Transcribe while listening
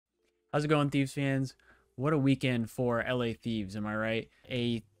How's it going, Thieves fans? What a weekend for LA Thieves, am I right?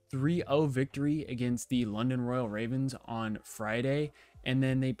 A 3-0 victory against the London Royal Ravens on Friday, and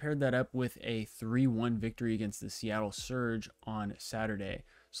then they paired that up with a 3-1 victory against the Seattle Surge on Saturday.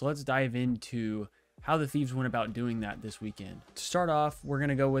 So let's dive into how the Thieves went about doing that this weekend. To start off, we're going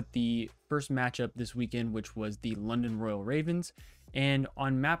to go with the first matchup this weekend, which was the London Royal Ravens. And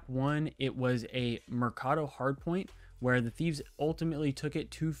on map 1, it was a Mercado hardpoint, where the Thieves ultimately took it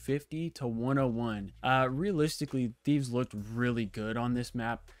 250 to 101. Realistically, Thieves looked really good on this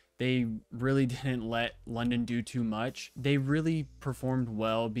map. They really didn't let London do too much. They really performed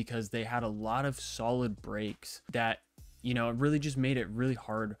well because they had a lot of solid breaks that, it really just made it really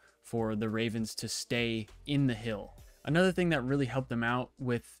hard for the Ravens to stay in the hill. Another thing that really helped them out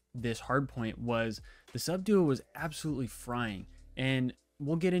with this hard point was the sub duo was absolutely frying. And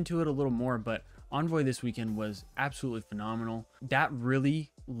we'll get into it a little more, but Envoy this weekend was absolutely phenomenal. That really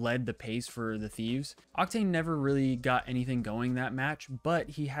led the pace for the Thieves. Octane never really got anything going that match, but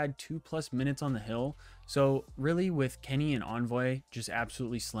he had 2+ minutes on the hill. So really, with Kenny and Envoy just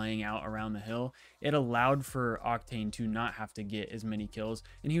absolutely slaying out around the hill, it allowed for Octane to not have to get as many kills,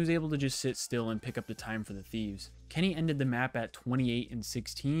 and he was able to just sit still and pick up the time for the Thieves. Kenny ended the map at 28 and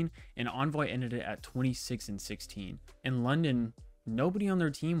 16, and Envoy ended it at 26 and 16. And London, nobody on their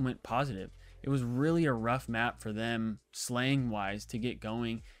team went positive. It was really a rough map for them slaying wise to get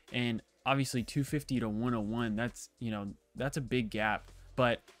going, and obviously 250 to 101, that's a big gap,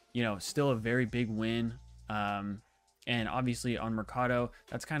 but still a very big win. And obviously on Mercado,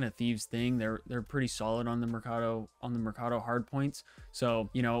 that's kind of Thieves thing. They're pretty solid on the Mercado hard points.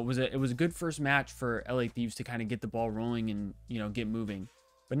 So it was a good first match for LA Thieves to kind of get the ball rolling and get moving.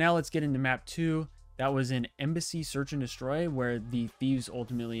 But now let's get into map 2. That was an Embassy Search and Destroy, where the Thieves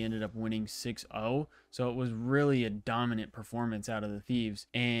ultimately ended up winning 6-0. So it was really a dominant performance out of the Thieves.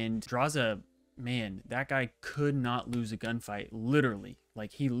 And Drazah, man, that guy could not lose a gunfight, literally.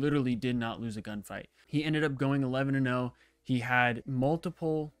 Like, he literally did not lose a gunfight. He ended up going 11-0. He had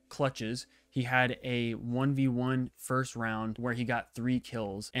multiple clutches. He had a 1v1 first round where he got 3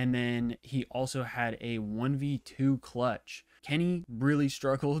 kills. And then he also had a 1v2 clutch. Kenny really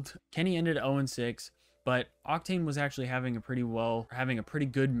struggled. Kenny ended 0-6, but Octane was actually having a pretty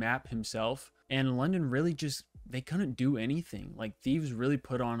good map himself. And London really they couldn't do anything. Like, Thieves really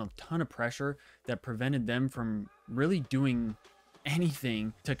put on a ton of pressure that prevented them from really doing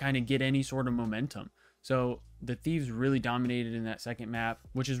anything to kind of get any sort of momentum. So the Thieves really dominated in that second map,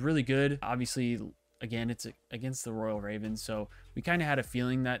 which is really good. Obviously, again, it's against the Royal Ravens, so we kind of had a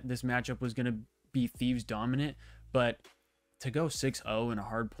feeling that this matchup was going to be Thieves dominant, but to go 6-0 in a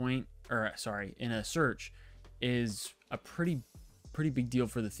hard point, in a search, is a pretty big deal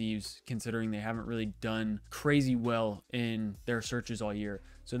for the Thieves, considering they haven't really done crazy well in their searches all year.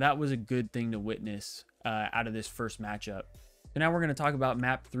 So that was a good thing to witness out of this first matchup. So now we're going to talk about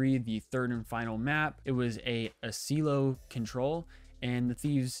map 3, the third and final map. It was a silo control, and the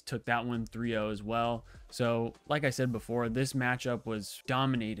Thieves took that one 3-0 as well. So like I said before, this matchup was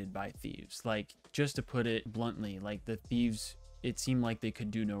dominated by Thieves. Like, just to put it bluntly, like, the Thieves, it seemed like they could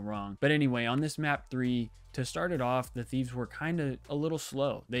do no wrong. But anyway, on this map 3, to start it off, the Thieves were kind of a little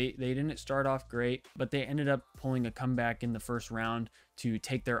slow. They didn't start off great, but they ended up pulling a comeback in the first round to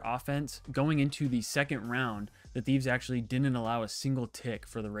take their offense. Going into the second round, the Thieves actually didn't allow a single tick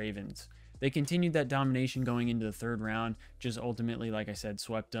for the Ravens. They continued that domination going into the third round, just ultimately, like I said,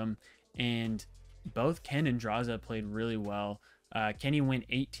 swept them. And both Ken and Drazah played really well. Kenny went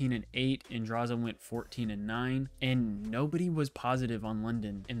 18-8 and Drazah went 14-9, and nobody was positive on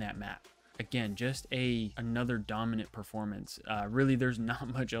London in that map. Again, just another dominant performance. Really, there's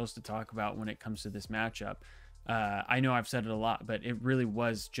not much else to talk about when it comes to this matchup. I know I've said it a lot, but it really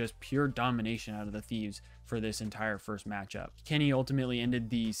was just pure domination out of the Thieves for this entire first matchup. Kenny ultimately ended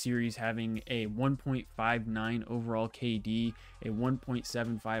the series having a 1.59 overall KD, a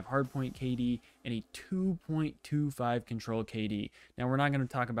 1.75 hardpoint KD, and a 2.25 control KD. Now, we're not going to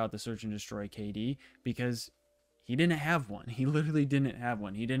talk about the Search and Destroy KD because he didn't have one. He literally didn't have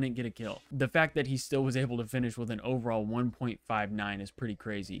one. He didn't get a kill. The fact that he still was able to finish with an overall 1.59 is pretty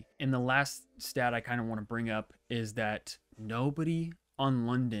crazy. And the last stat I kind of want to bring up is that nobody on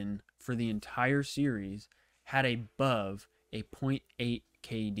London for the entire series had above a 0.8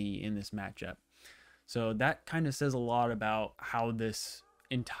 KD in this matchup. So that kind of says a lot about how this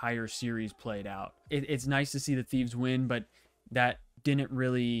entire series played out. It's nice to see the Thieves win, but that didn't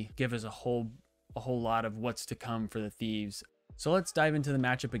really give us a whole lot of what's to come for the Thieves. So let's dive into the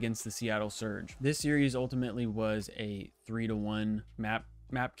matchup against the Seattle Surge. This series ultimately was a 3-1 map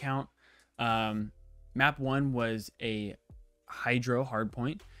count. Map 1 was a Hydro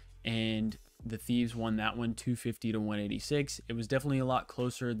hardpoint, and the Thieves won that one 250 to 186. It was definitely a lot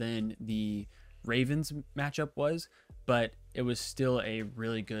closer than the Ravens matchup was, but it was still a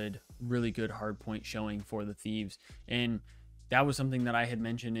really good hard point showing for the Thieves. And that was something that I had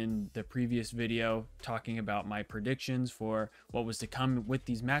mentioned in the previous video, talking about my predictions for what was to come with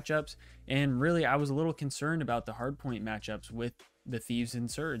these matchups. And really, I was a little concerned about the hardpoint matchups with the Thieves and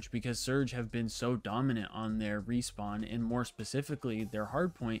Surge, because Surge have been so dominant on their respawn, and more specifically their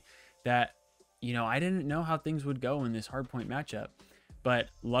hardpoint, that, you know, I didn't know how things would go in this hardpoint matchup. But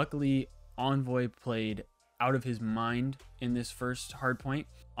luckily, Envoy played out of his mind in this first hardpoint.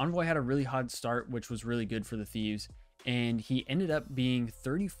 Envoy had a really hot start, which was really good for the Thieves, and he ended up being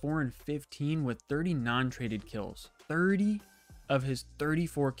 34 and 15 with 30 non-traded kills. 30 of his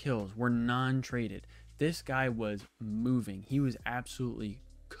 34 kills were non-traded. This guy was moving. He was absolutely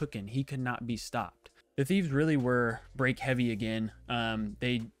cooking. He could not be stopped. The Thieves really were break heavy again.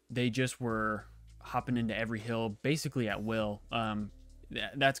 They just were hopping into every hill basically at will.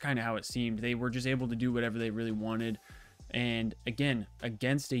 That's kind of how it seemed. They were just able to do whatever they really wanted. And again,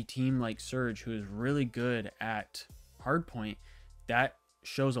 against a team like Surge, who is really good at hardpoint, that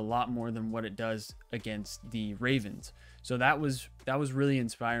shows a lot more than what it does against the Ravens. So that was really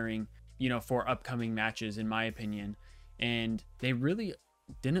inspiring, you know, for upcoming matches, in my opinion. And they really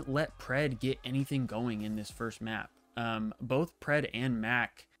didn't let Pred get anything going in this first map. Both Pred and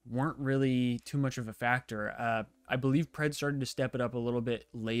Mac weren't really too much of a factor. I believe Pred started to step it up a little bit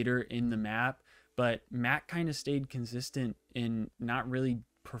later in the map, but Mac kind of stayed consistent in not really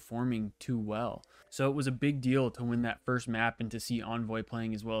performing too well. So it was a big deal to win that first map and to see Envoy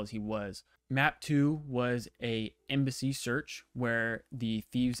playing as well as he was. Map 2 was a embassy search, where the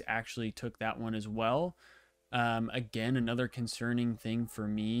Thieves actually took that one as well. Again, another concerning thing for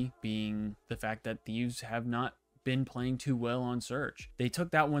me being the fact that Thieves have not been playing too well on search. They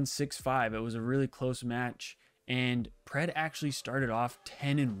took that one 6-5. It was a really close match, and Pred actually started off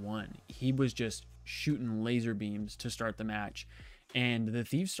 10 and 1. He was just shooting laser beams to start the match, and the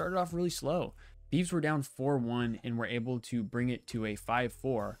Thieves started off really slow. Thieves were down 4-1 and were able to bring it to a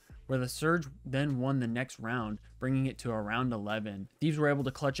 5-4, where the Surge then won the next round, bringing it to a round 11. Thieves were able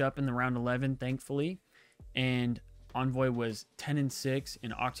to clutch up in the round 11, thankfully, and Envoy was 10 and 6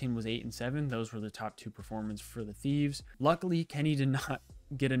 and Octane was 8 and 7. Those were the top two performances for the Thieves. Luckily, Kenny did not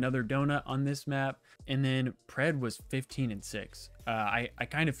get another donut on this map, and then Pred was 15 and 6. I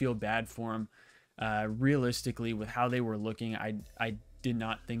kind of feel bad for him. Realistically, with how they were looking, I did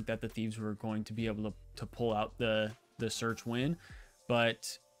not think that the Thieves were going to be able to pull out the search win,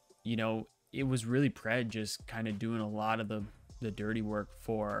 but you know, it was really Pred just kind of doing a lot of the dirty work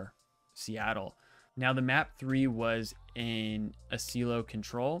for Seattle. Now the map 3 was in a silo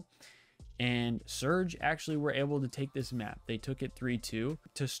control, and Surge actually were able to take this map. They took it 3-2.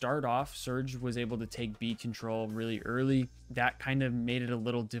 To start off, Surge was able to take B control really early. That kind of made it a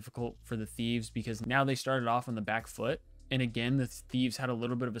little difficult for the Thieves, because now they started off on the back foot. And again, the Thieves had a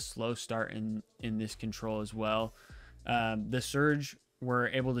little bit of a slow start in this control as well. The Surge were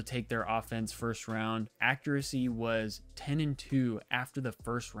able to take their offense first round. Accuracy was 10 and 2 after the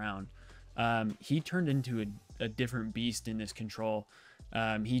first round. He turned into a different beast in this control.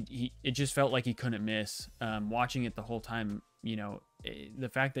 It just felt like he couldn't miss. Watching it the whole time, you know, the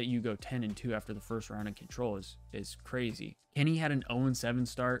fact that you go 10 and 2 after the first round in control is crazy. Kenny had an 0-7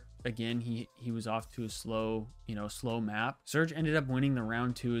 start. Again, he was off to a slow map. Surge ended up winning the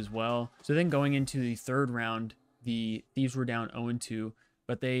round 2 as well. So then going into the third round, the Thieves were down 0-2,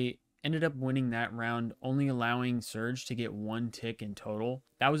 but they ended up winning that round, only allowing Surge to get 1 tick in total.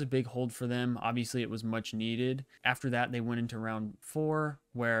 That was a big hold for them. Obviously, it was much needed. After that, they went into round 4,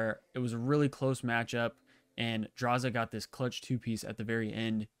 where it was a really close matchup, and Drazah got this clutch 2-piece at the very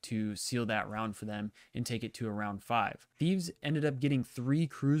end to seal that round for them and take it to a round 5. Thieves ended up getting 3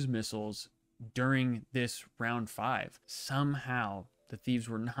 cruise missiles during this round 5. Somehow, the Thieves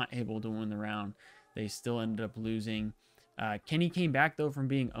were not able to win the round. They still ended up losing. Kenny came back, though, from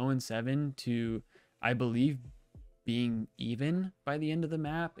being 0-7 to, I believe, being even by the end of the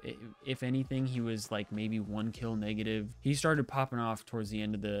map. If anything, he was like maybe 1 kill negative. He started popping off towards the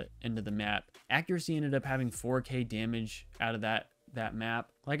end of the map. Accuracy ended up having 4k damage out of that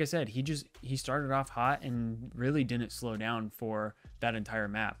map. Like I said, he started off hot and really didn't slow down for that entire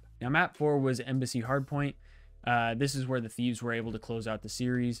map. Now map 4 was Embassy Hardpoint. This is where the Thieves were able to close out the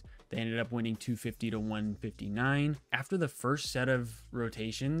series. They ended up winning 250 to 159. After the first set of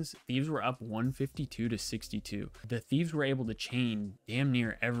rotations, Thieves were up 152 to 62. The Thieves were able to chain damn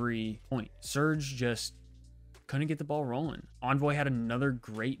near every point. Surge just couldn't get the ball rolling. Envoy had another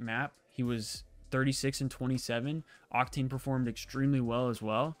great map. He was 36 and 27. Octane performed extremely well as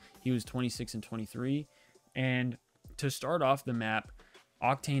well. He was 26 and 23. And to start off the map,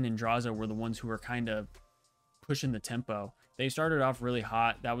 Octane and Drazah were the ones who were kind of pushing the tempo. They started off really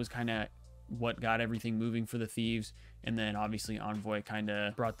hot. That was kind of what got everything moving for the Thieves. And then obviously Envoy kind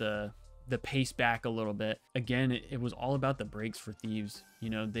of brought the pace back a little bit. Again, it was all about the breaks for Thieves. You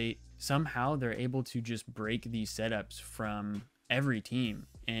know, they're able to just break these setups from every team.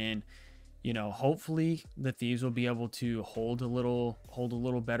 And, you know, hopefully the Thieves will be able to hold a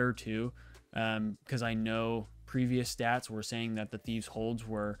little better too. Because I know previous stats were saying that the Thieves holds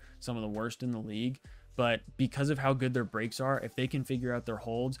were some of the worst in the league. But because of how good their breaks are, if they can figure out their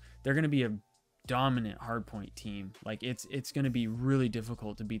holds, they're going to be a dominant hardpoint team. Like it's going to be really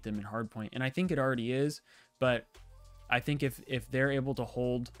difficult to beat them in hardpoint, and I think it already is. But I think if they're able to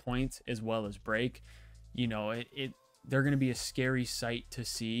hold points as well as break, you know, they're going to be a scary sight to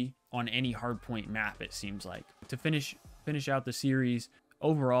see on any hardpoint map. It seems like to finish out the series.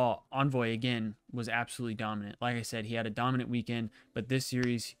 Overall, Envoy again was absolutely dominant. Like I said, he had a dominant weekend, but this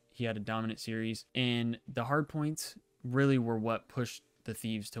series he had a dominant series, and the hardpoints really were what pushed the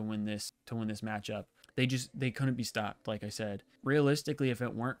Thieves to win this matchup. They couldn't be stopped. Like I said, realistically, if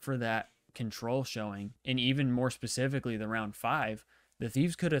it weren't for that control showing, and even more specifically the round 5, the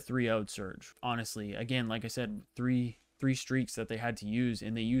Thieves could have 3-0'd Surge. Honestly, again, like I said, three streaks that they had to use,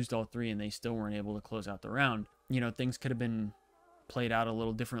 and they used all 3, and they still weren't able to close out the round. You know, things could have been played out a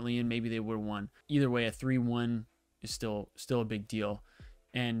little differently, and maybe they would have won. Either way, a 3-1 is still a big deal.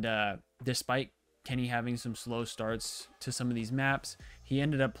 And despite Kenny having some slow starts to some of these maps, he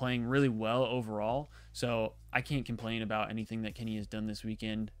ended up playing really well overall. So I can't complain about anything that Kenny has done this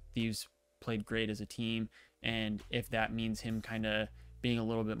weekend. Thieves played great as a team, and if that means him kind of being a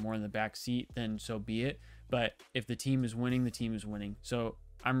little bit more in the back seat, then so be it. But if the team is winning, the team is winning. So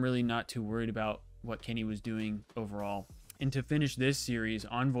I'm really not too worried about what Kenny was doing overall. And to finish this series,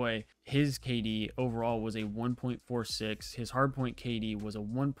 Envoy, his KD overall was a 1.46. His hardpoint KD was a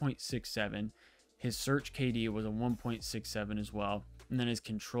 1.67. His search KD was a 1.67 as well. And then his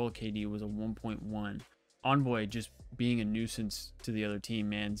control KD was a 1.1. Envoy just being a nuisance to the other team,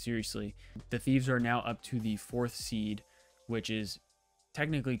 man. Seriously. The Thieves are now up to the 4th seed, which is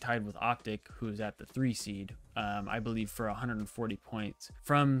technically tied with Optic, who is at the 3 seed, I believe, for 140 points.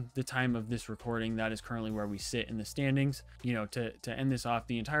 From the time of this recording, that is currently where we sit in the standings. You know, to end this off,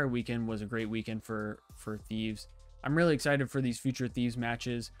 the entire weekend was a great weekend for Thieves. I'm really excited for these future Thieves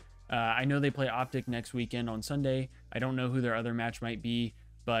matches. I know they play Optic next weekend on Sunday. I don't know who their other match might be,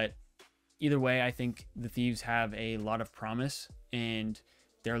 but either way, I think the Thieves have a lot of promise, and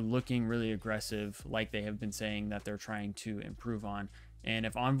they're looking really aggressive, like they have been saying that they're trying to improve on. And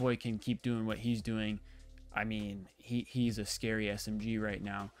if Envoy can keep doing what he's doing, I mean, he's a scary SMG right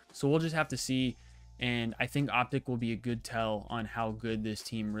now. So we'll just have to see. And I think Optic will be a good tell on how good this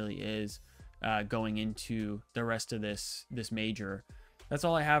team really is going into the rest of this major. That's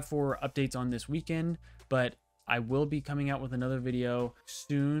all I have for updates on this weekend, but I will be coming out with another video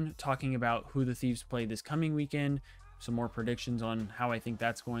soon talking about who the Thieves play this coming weekend, some more predictions on how I think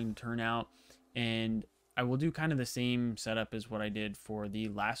that's going to turn out, and I will do kind of the same setup as what I did for the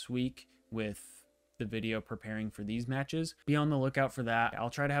last week with the video preparing for these matches. Be on the lookout for that. I'll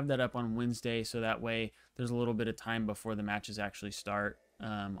try to have that up on Wednesday, so that way there's a little bit of time before the matches actually start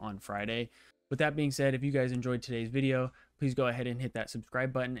on Friday. With that being said, if you guys enjoyed today's video, please go ahead and hit that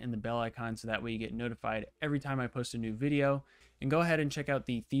subscribe button and the bell icon so that way you get notified every time I post a new video. And go ahead and check out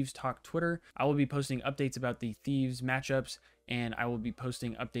the ThievesTalk Twitter. I will be posting updates about the Thieves matchups, and I will be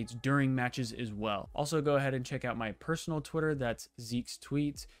posting updates during matches as well. Also, go ahead and check out my personal Twitter. That's Zeke's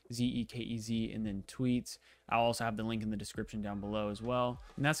Tweets, Z-E-K-E-Z, and then Tweets. I'll also have the link in the description down below as well.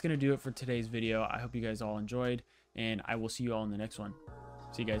 And that's going to do it for today's video. I hope you guys all enjoyed, and I will see you all in the next one.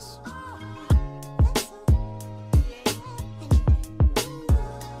 See you guys.